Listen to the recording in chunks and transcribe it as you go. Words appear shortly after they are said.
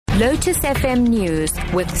Lotus FM News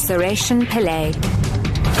with SARESHEN PILLAY.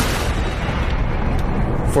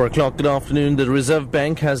 4 o'clock, good afternoon. The Reserve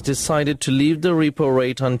Bank has decided to leave the repo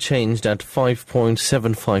rate unchanged at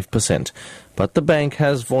 5.75%. But the bank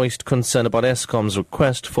has voiced concern about Eskom's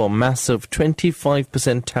request for a massive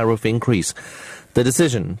 25% tariff increase. The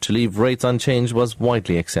decision to leave rates unchanged was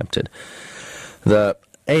widely accepted. The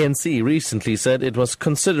ANC recently said it was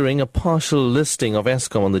considering a partial listing of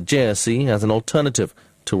Eskom on the JSE as an alternative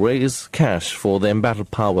to raise cash for the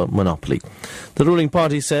embattled power monopoly. The ruling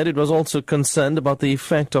party said it was also concerned about the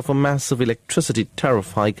effect of a massive electricity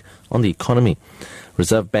tariff hike on the economy.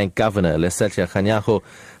 Reserve Bank Governor Lesetja Kganyago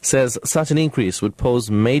says such an increase would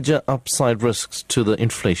pose major upside risks to the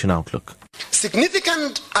inflation outlook.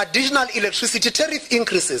 Significant additional electricity tariff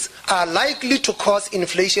increases are likely to cause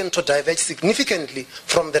inflation to diverge significantly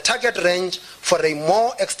from the target range for a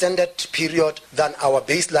more extended period than our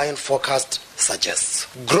baseline forecast suggests.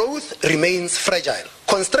 Growth remains fragile,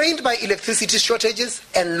 constrained by electricity shortages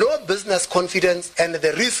and low business confidence, and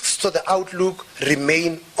the risks to the outlook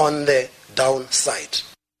remain on the downside.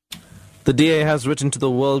 The DA has written to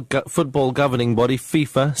the World Football Governing Body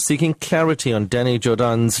FIFA seeking clarity on Danny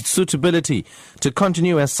Jordaan's suitability to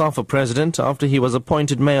continue as SAFA President after he was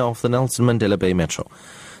appointed mayor of the Nelson Mandela Bay Metro.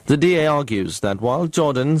 The DA argues that while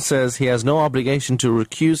Jordaan says he has no obligation to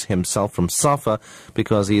recuse himself from SAFA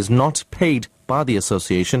because he is not paid by the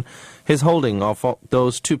association, his holding of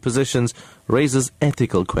those two positions raises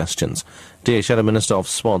ethical questions. DA Shadow Minister of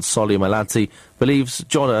Sports Solly Malatsi believes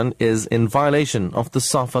Jordaan is in violation of the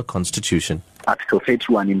SAFA constitution. Article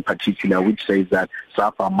 31 in particular, which says that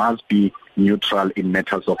SAFA must be neutral in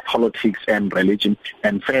matters of politics and religion,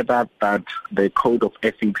 and further that the code of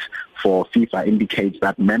ethics for FIFA indicates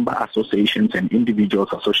that member associations and individuals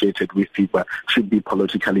associated with FIFA should be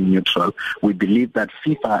politically neutral. We believe that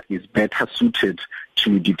FIFA is better suited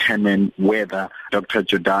to determine whether Dr.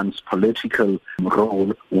 Jordaan's political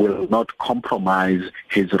role will not compromise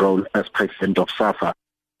his role as president of SAFA.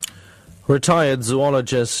 Retired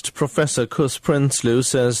zoologist Professor Kus Prinsloo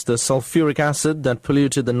says the sulfuric acid that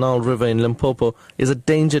polluted the Nile River in Limpopo is a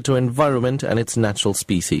danger to environment and its natural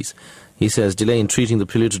species. He says delay in treating the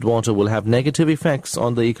polluted water will have negative effects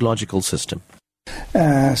on the ecological system.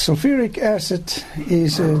 Sulfuric acid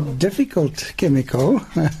is a difficult chemical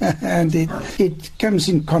and it comes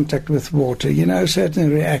in contact with water.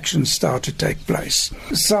 Certain reactions start to take place.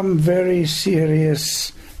 Some very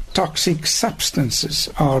serious toxic substances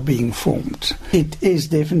are being formed. It is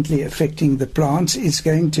definitely affecting the plants. It's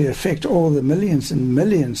going to affect all the millions and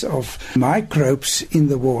millions of microbes in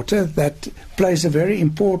the water that plays a very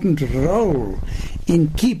important role in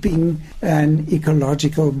keeping an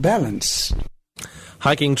ecological balance.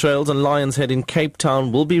 Hiking trails on Lions Head in Cape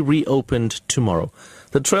Town will be reopened tomorrow.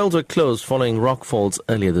 The trails were closed following rockfalls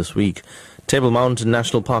earlier this week. Table Mountain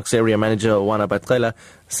National Parks Area Manager Wana Batrela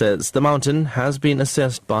says the mountain has been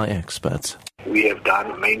assessed by experts. We have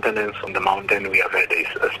done maintenance on the mountain. We have had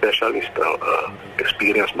a specialist,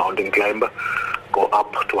 experienced mountain climber, go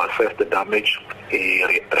up to assess the damage. He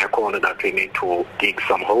reckoned that we need to dig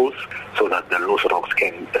some holes so that the loose rocks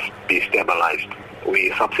can be stabilized.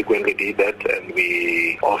 We subsequently did that, and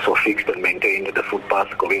we also fixed and maintained the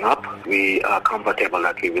footpath going up. We are comfortable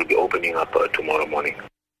that we will be opening up tomorrow morning.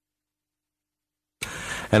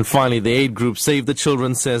 And finally, the aid group Save the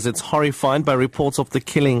Children says it's horrified by reports of the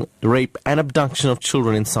killing, rape and abduction of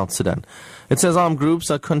children in South Sudan. It says armed groups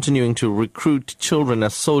are continuing to recruit children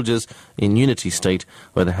as soldiers in Unity State,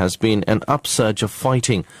 where there has been an upsurge of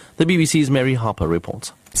fighting. The BBC's Mary Harper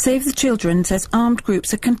reports. Save the Children says armed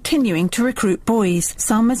groups are continuing to recruit boys,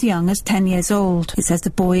 some as young as 10 years old. It says the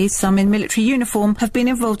boys, some in military uniform, have been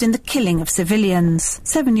involved in the killing of civilians.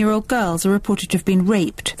 7-year-old girls are reported to have been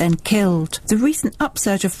raped, then killed. The recent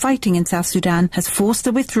upsurge of fighting in South Sudan has forced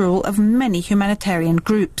the withdrawal of many humanitarian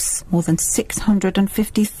groups. More than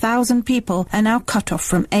 650,000 people are now cut off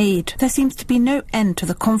from aid. There seems to be no end to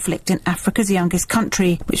the conflict in Africa's youngest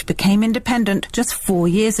country, which became independent just 4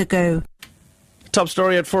 years ago. Top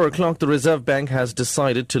story at 4 o'clock. The Reserve Bank has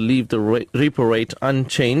decided to leave the repo rate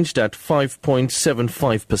unchanged at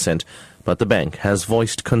 5.75%. But the bank has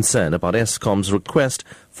voiced concern about Eskom's request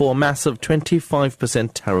for a massive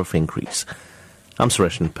 25% tariff increase. I'm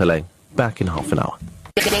SARESHEN PILLAY. Back in half an hour.